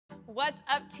What's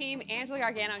up, team? Angela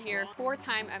Gargano here,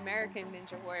 4-time American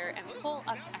Ninja Warrior and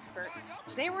pull-up expert.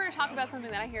 Today we're going to talk about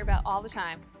something that I hear about all the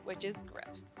time, which is grip.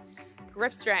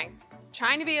 Grip strength.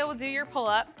 Trying to be able to do your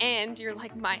pull-up and you're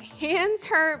like, my hands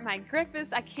hurt, my grip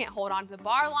is, I can't hold on to the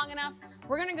bar long enough.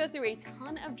 We're going to go through a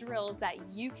ton of drills that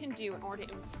you can do in order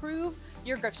to improve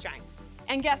your grip strength.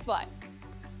 And guess what?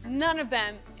 None of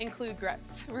them include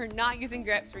grips. We're not using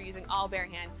grips, we're using all bare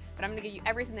hand, but I'm gonna give you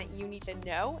everything that you need to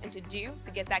know and to do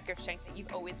to get that grip strength that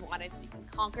you've always wanted so you can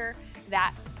conquer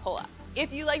that pull-up.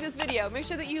 If you like this video, make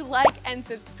sure that you like and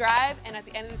subscribe, and at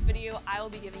the end of this video, I will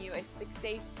be giving you a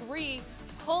 6-day free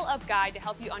pull-up guide to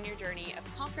help you on your journey of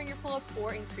conquering your pull-ups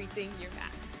or increasing your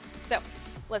max. So,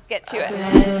 let's get to it.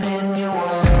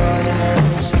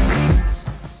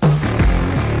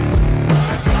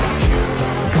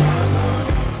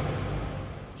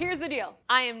 Here's the deal.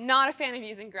 I am not a fan of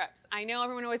using grips. I know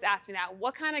everyone always asks me that.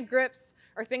 What kind of grips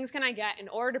or things can I get in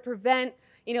order to prevent,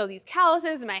 these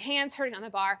calluses and my hands hurting on the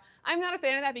bar? I'm not a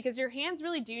fan of that because your hands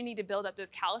really do need to build up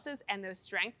those calluses and those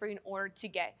strengths for you in order to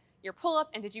get your pull-up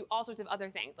and to do all sorts of other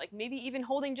things, like maybe even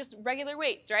holding just regular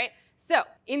weights, right? So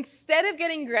instead of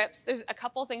getting grips, there's a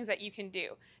couple things that you can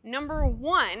do. Number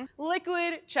one,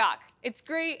 liquid chalk. It's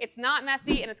great, it's not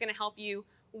messy, and it's gonna help you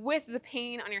with the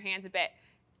pain on your hands a bit.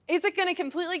 Is it gonna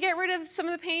completely get rid of some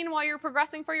of the pain while you're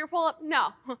progressing for your pull-up? No,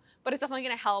 but it's definitely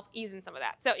gonna help ease in some of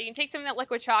that. So you can take some of that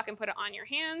liquid chalk and put it on your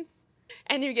hands,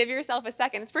 and you give yourself a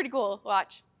second. It's pretty cool.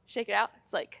 Watch, shake it out.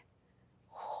 It's like,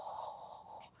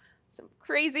 some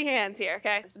crazy hands here,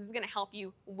 okay? This is gonna help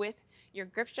you with your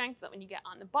grip strength so that when you get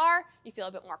on the bar, you feel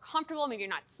a bit more comfortable. Maybe you're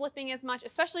not slipping as much,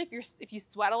 especially if you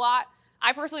sweat a lot.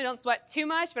 I personally don't sweat too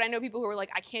much, but I know people who are like,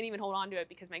 I can't even hold on to it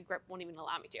because my grip won't even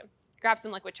allow me to. Grab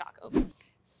some liquid chalk.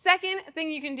 Second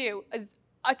thing you can do is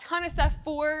a ton of stuff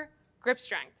for grip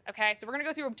strength, okay? So we're gonna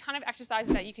go through a ton of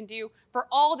exercises that you can do for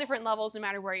all different levels no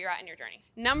matter where you're at in your journey.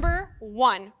 Number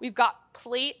one, we've got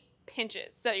plate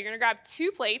pinches. So you're gonna grab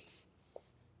two plates,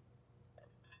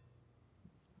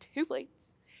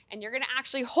 and you're gonna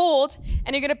actually hold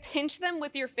and you're gonna pinch them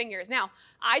with your fingers. Now,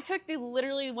 I took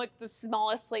literally the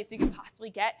smallest plates you could possibly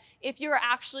get. If you're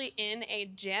actually in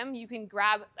a gym, you can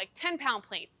grab like 10-pound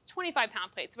plates,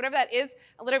 25-pound plates, whatever that is,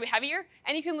 a little bit heavier,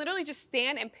 and you can literally just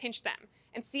stand and pinch them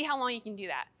and see how long you can do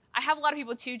that. I have a lot of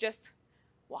people too just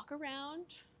walk around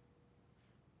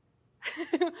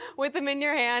with them in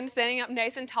your hand, standing up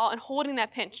nice and tall and holding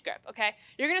that pinch grip, okay?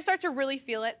 You're gonna start to really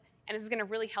feel it, and this is gonna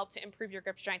really help to improve your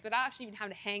grip strength without actually even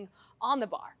having to hang on the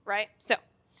bar, right? So,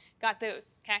 got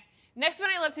those, okay? Next one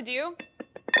I love to do,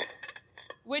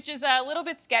 which is a little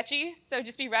bit sketchy, so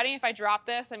just be ready if I drop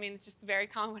this. I mean, it's just very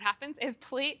common what happens, is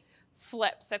plate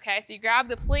flips, okay? So you grab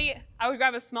the plate. I would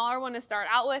grab a smaller one to start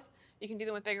out with. You can do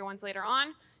them with bigger ones later on.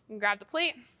 You can grab the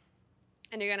plate,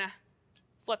 and you're gonna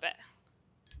flip it.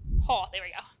 Oh, there we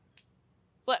go.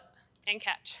 Flip and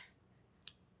catch.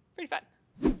 Pretty fun.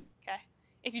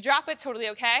 If you drop it, totally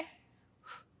okay.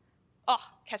 Oh,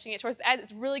 catching it towards the end,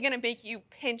 it's really gonna make you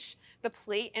pinch the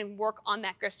plate and work on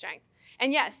that grip strength.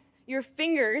 And yes, your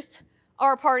fingers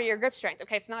are a part of your grip strength,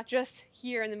 okay? It's not just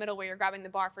here in the middle where you're grabbing the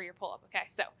bar for your pull-up, okay?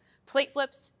 So plate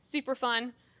flips, super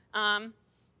fun.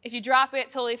 If you drop it,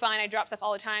 totally fine. I drop stuff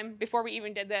all the time. Before we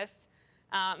even did this,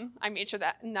 I made sure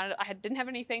that I didn't have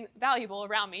anything valuable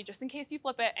around me just in case you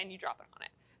flip it and you drop it on it.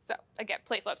 So again,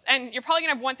 plate flips. And you're probably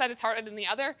gonna have one side that's harder than the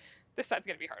other. This side's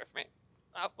gonna be harder for me.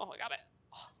 Oh, I got it.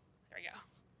 Oh, there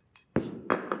we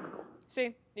go.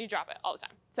 See, you drop it all the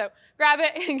time. So grab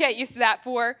it and get used to that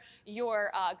for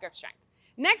your grip strength.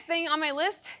 Next thing on my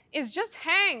list is just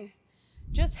hang.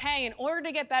 Just hang. In order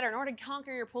to get better, in order to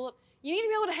conquer your pull-up, you need to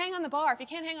be able to hang on the bar. If you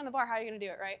can't hang on the bar, how are you gonna do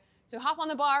it, right? So hop on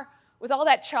the bar with all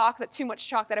that chalk, that too much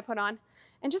chalk that I put on,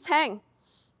 and just hang.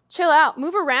 Chill out,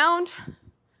 move around.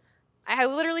 I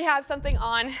literally have something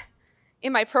on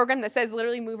in my program that says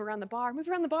literally move around the bar,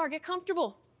 get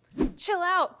comfortable, chill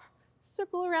out,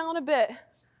 circle around a bit,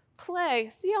 play,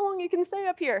 see how long you can stay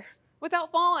up here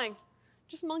without falling,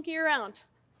 just monkey around.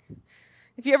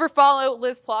 If you ever follow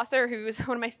Liz Plosser, who's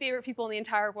one of my favorite people in the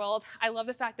entire world, I love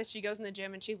the fact that she goes in the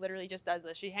gym and she literally just does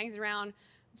this. She hangs around,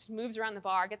 just moves around the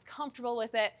bar, gets comfortable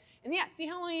with it, and yeah, see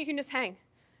how long you can just hang,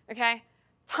 okay?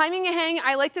 Timing a hang,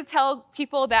 I like to tell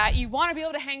people that you want to be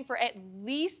able to hang for at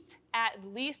least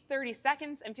 30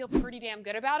 seconds and feel pretty damn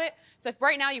good about it. So if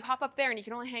right now you hop up there and you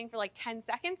can only hang for like 10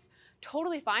 seconds,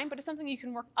 totally fine, but it's something you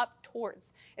can work up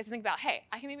towards. Is to think about, hey,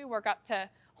 I can maybe work up to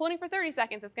holding for 30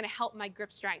 seconds. That's gonna help my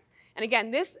grip strength. And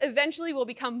again, this eventually will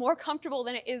become more comfortable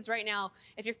than it is right now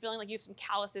if you're feeling like you have some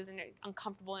calluses and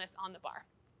uncomfortableness on the bar.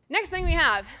 Next thing we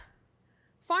have,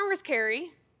 farmer's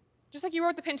carry, just like you were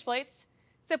with the pinch plates,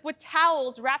 except with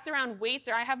towels wrapped around weights,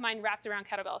 or I have mine wrapped around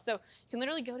kettlebells. So you can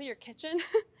literally go to your kitchen,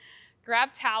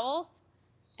 grab towels,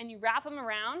 and you wrap them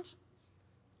around.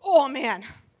 Oh man,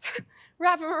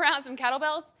 wrap them around some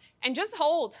kettlebells and just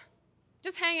hold,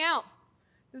 just hang out.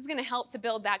 This is gonna help to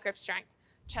build that grip strength.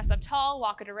 Chest up tall,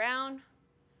 walk it around,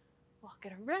 walk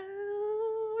it around.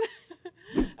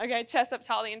 Okay, chest up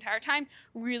tall the entire time.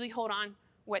 Really hold on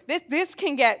with this. This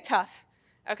can get tough,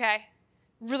 okay?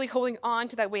 Really holding on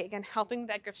to that weight, again, helping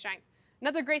that grip strength.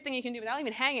 Another great thing you can do without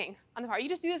even hanging on the bar, you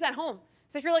just do this at home.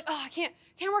 So if you're like, oh, I can't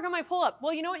work on my pull-up.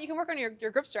 Well, you know what? You can work on your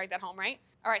grip strength at home, right?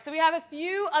 All right, so we have a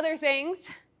few other things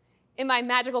in my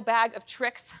magical bag of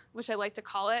tricks, which I like to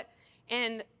call it.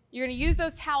 And you're gonna use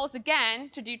those towels again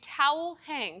to do towel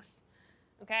hangs,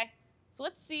 okay? So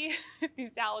let's see if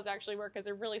these towels actually work, because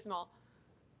they're really small.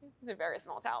 These are very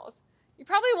small towels. You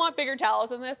probably want bigger towels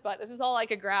than this, but this is all I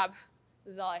could grab.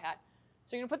 This is all I had.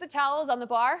 So you're gonna put the towels on the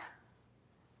bar.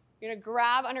 You're gonna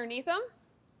grab underneath them.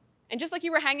 And just like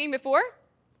you were hanging before,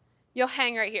 you'll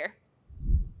hang right here.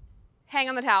 Hang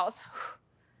on the towels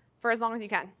for as long as you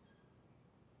can.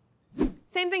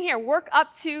 Same thing here. Work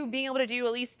up to being able to do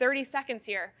at least 30 seconds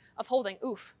here of holding.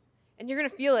 Oof. And you're gonna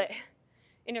feel it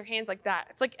in your hands like that.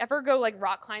 It's like, ever go like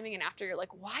rock climbing and after you're like,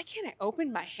 why can't I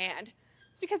open my hand?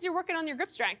 It's because you're working on your grip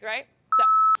strength, right? So.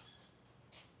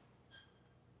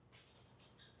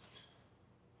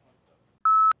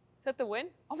 Is that the wind?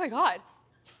 Oh my God.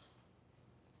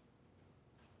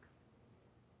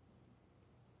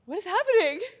 What is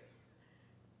happening?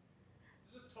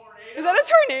 Is this a tornado? Is that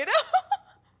a tornado?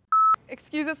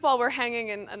 Excuse us while we're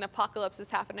hanging and an apocalypse is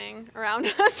happening around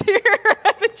us here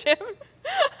at the gym.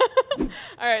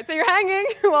 All right, so you're hanging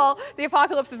while the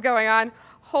apocalypse is going on.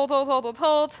 Hold, hold, hold, hold,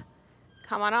 hold.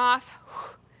 Come on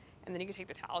off. And then you can take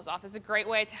the towels off. It's a great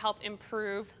way to help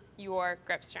improve your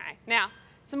grip strength. Now,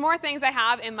 some more things I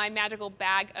have in my magical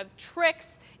bag of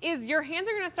tricks is your hands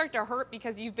are gonna start to hurt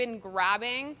because you've been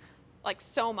grabbing like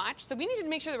so much. So we need to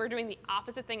make sure that we're doing the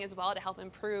opposite thing as well to help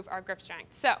improve our grip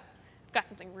strength. So I've got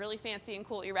something really fancy and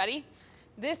cool. You ready?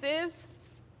 This is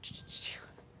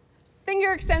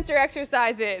finger extensor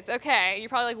exercises. Okay, you're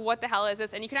probably like, what the hell is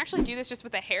this? And you can actually do this just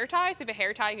with a hair tie. So if you have a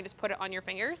hair tie, you can just put it on your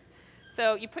fingers.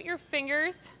 So you put your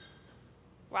fingers,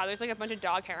 wow, there's like a bunch of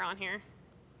dog hair on here.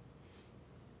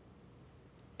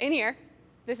 In here,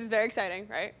 this is very exciting,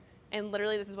 right? And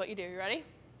literally this is what you do. You ready?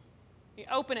 You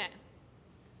open it.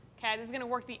 Okay, this is gonna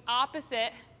work the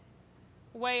opposite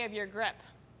way of your grip.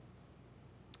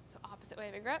 So opposite way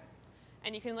of your grip.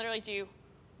 And you can literally do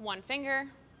one finger,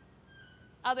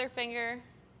 other finger,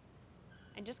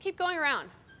 and just keep going around.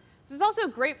 This is also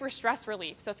great for stress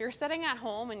relief. So if you're sitting at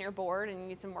home and you're bored and you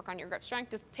need some work on your grip strength,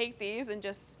 just take these and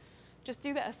just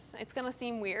do this. It's gonna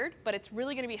seem weird, but it's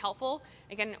really gonna be helpful,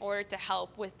 again, in order to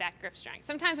help with that grip strength.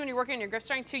 Sometimes when you're working on your grip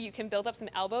strength too, you can build up some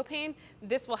elbow pain.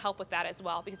 This will help with that as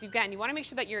well, because again, you wanna make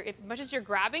sure that as much as you're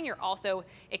grabbing, you're also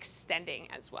extending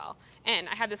as well. And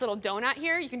I have this little donut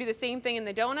here. You can do the same thing in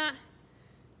the donut,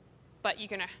 but you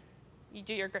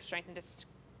do your grip strength and just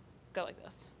go like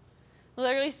this.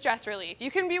 Literally stress relief.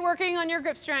 You can be working on your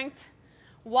grip strength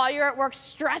while you're at work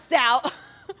stressed out.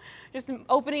 Just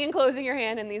opening and closing your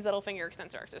hand in these little finger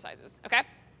extensor exercises, okay?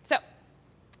 So,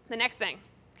 the next thing,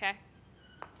 okay?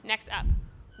 Next up,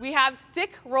 we have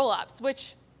stick roll-ups,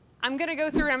 which I'm gonna go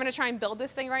through and I'm gonna try and build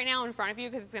this thing right now in front of you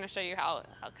because it's gonna show you how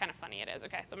kind of funny it is,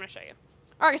 okay? So I'm gonna show you.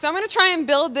 All right, so I'm gonna try and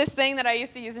build this thing that I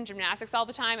used to use in gymnastics all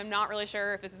the time. I'm not really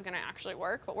sure if this is gonna actually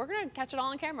work, but we're gonna catch it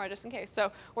all on camera just in case.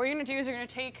 So what you're gonna do is you're gonna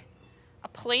take a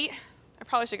plate. I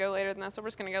probably should go later than this, so we're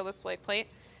just gonna go this way, plate,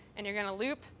 and you're gonna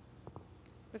loop.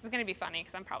 This is gonna be funny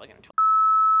because I'm probably gonna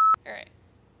all right.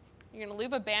 You're gonna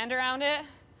loop a band around it.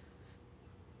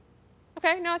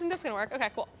 Okay, no, I think that's gonna work. Okay,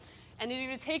 cool. And then you're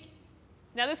gonna take,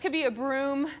 now this could be a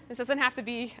broom. This doesn't have to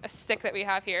be a stick that we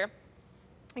have here.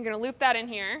 You're gonna loop that in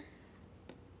here.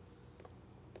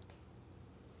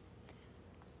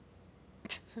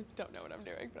 Don't know what I'm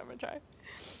doing, but I'm gonna try.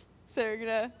 So you're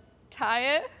gonna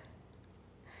tie it.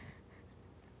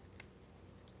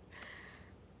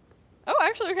 Oh,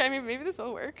 actually, okay, maybe this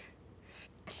will work.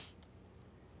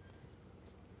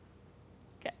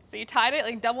 Okay, so you tied it,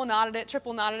 like double knotted it,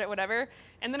 triple knotted it, whatever.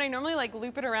 And then I normally like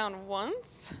loop it around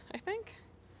once, I think.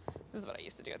 This is what I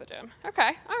used to do at the gym. Okay,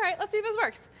 all right, let's see if this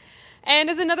works. And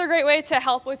it's another great way to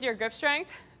help with your grip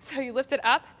strength. So you lift it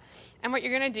up, and what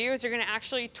you're gonna do is you're gonna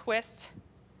actually twist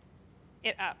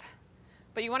it up.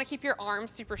 But you wanna keep your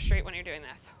arms super straight when you're doing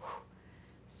this.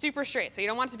 Super straight, so you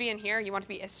don't want it to be in here, you want it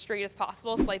to be as straight as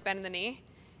possible, slight bend in the knee,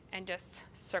 and just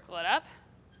circle it up.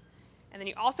 And then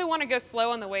you also wanna go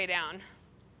slow on the way down.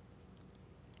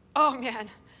 Oh man,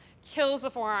 kills the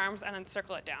forearms, and then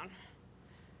circle it down.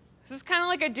 This is kind of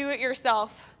like a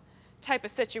do-it-yourself type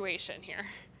of situation here,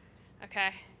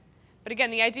 okay? But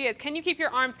again, the idea is, can you keep your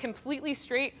arms completely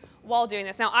straight while doing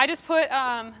this? Now, I just put,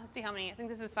 let's see how many, I think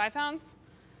this is 5 pounds.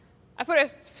 I put a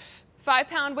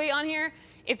 5-pound weight on here.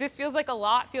 If this feels like a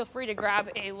lot, feel free to grab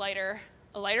a lighter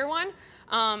one.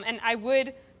 And I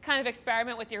would kind of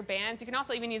experiment with your bands. You can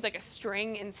also even use like a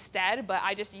string instead, but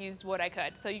I just used what I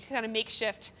could. So you can kind of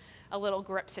makeshift a little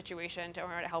grip situation to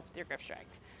help with your grip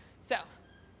strength. So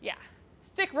yeah,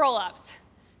 stick roll-ups,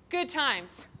 good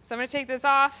times. So I'm gonna take this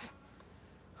off,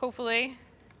 hopefully.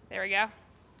 There we go.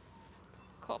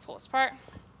 Cool, pull this apart.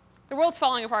 The world's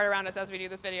falling apart around us as we do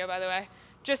this video, by the way,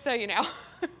 just so you know.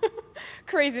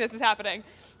 Craziness is happening.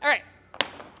 All right.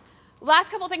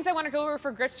 Last couple things I want to go over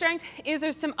for grip strength is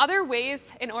there's some other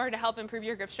ways in order to help improve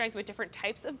your grip strength with different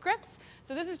types of grips.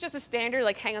 So this is just a standard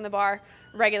like hang on the bar,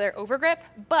 regular over grip,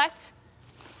 but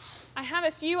I have a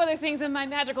few other things in my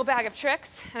magical bag of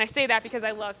tricks, and I say that because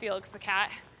I love Felix the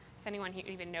cat, if anyone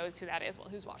even knows who that is, well,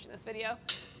 who's watching this video.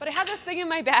 But I have this thing in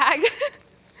my bag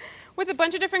with a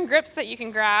bunch of different grips that you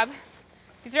can grab.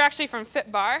 These are actually from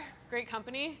FitBar, great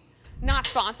company, not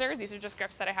sponsored, these are just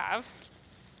grips that I have.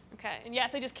 Okay, and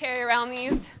yes, I just carry around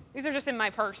these. These are just in my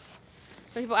purse.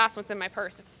 So when people ask what's in my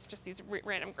purse, it's just these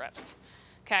random grips.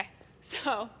 Okay,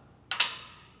 so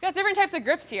you've got different types of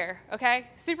grips here, okay?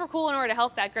 Super cool in order to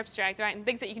help that grip strength, right? And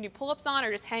things that you can do pull-ups on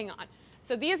or just hang on.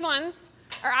 So these ones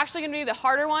are actually gonna be the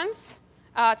harder ones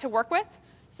to work with.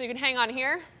 So you can hang on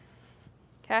here,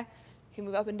 okay? You can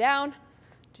move up and down,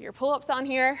 do your pull-ups on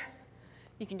here.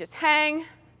 You can just hang,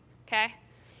 okay?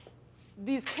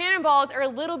 These cannonballs are a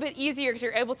little bit easier because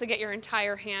you're able to get your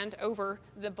entire hand over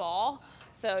the ball.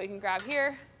 So you can grab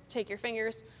here, take your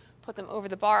fingers, put them over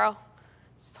the bar,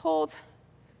 just hold,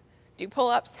 do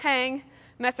pull-ups, hang,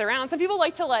 mess around. Some people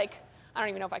like to I don't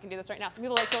even know if I can do this right now. Some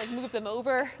people like to move them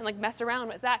over and mess around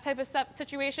with that type of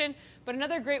situation. But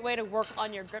another great way to work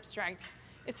on your grip strength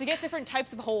is to get different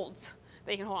types of holds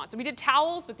that you can hold on. So we did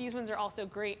towels, but these ones are also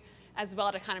great as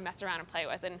well to kind of mess around and play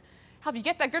with and help you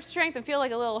get that grip strength and feel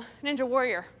like a little ninja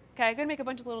warrior. Okay, I'm gonna make a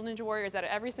bunch of little ninja warriors out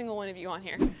of every single one of you on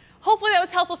here. Hopefully that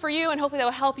was helpful for you, and hopefully that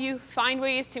will help you find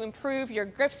ways to improve your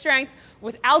grip strength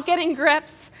without getting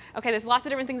grips. Okay, there's lots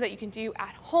of different things that you can do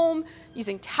at home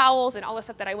using towels and all the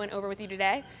stuff that I went over with you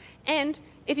today. And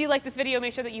if you like this video,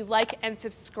 make sure that you like and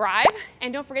subscribe.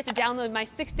 And don't forget to download my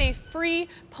 6-day free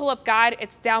pull-up guide.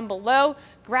 It's down below.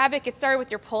 Grab it, get started with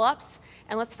your pull-ups,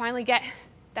 and let's finally get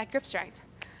that grip strength.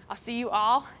 I'll see you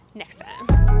all next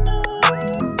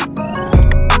time.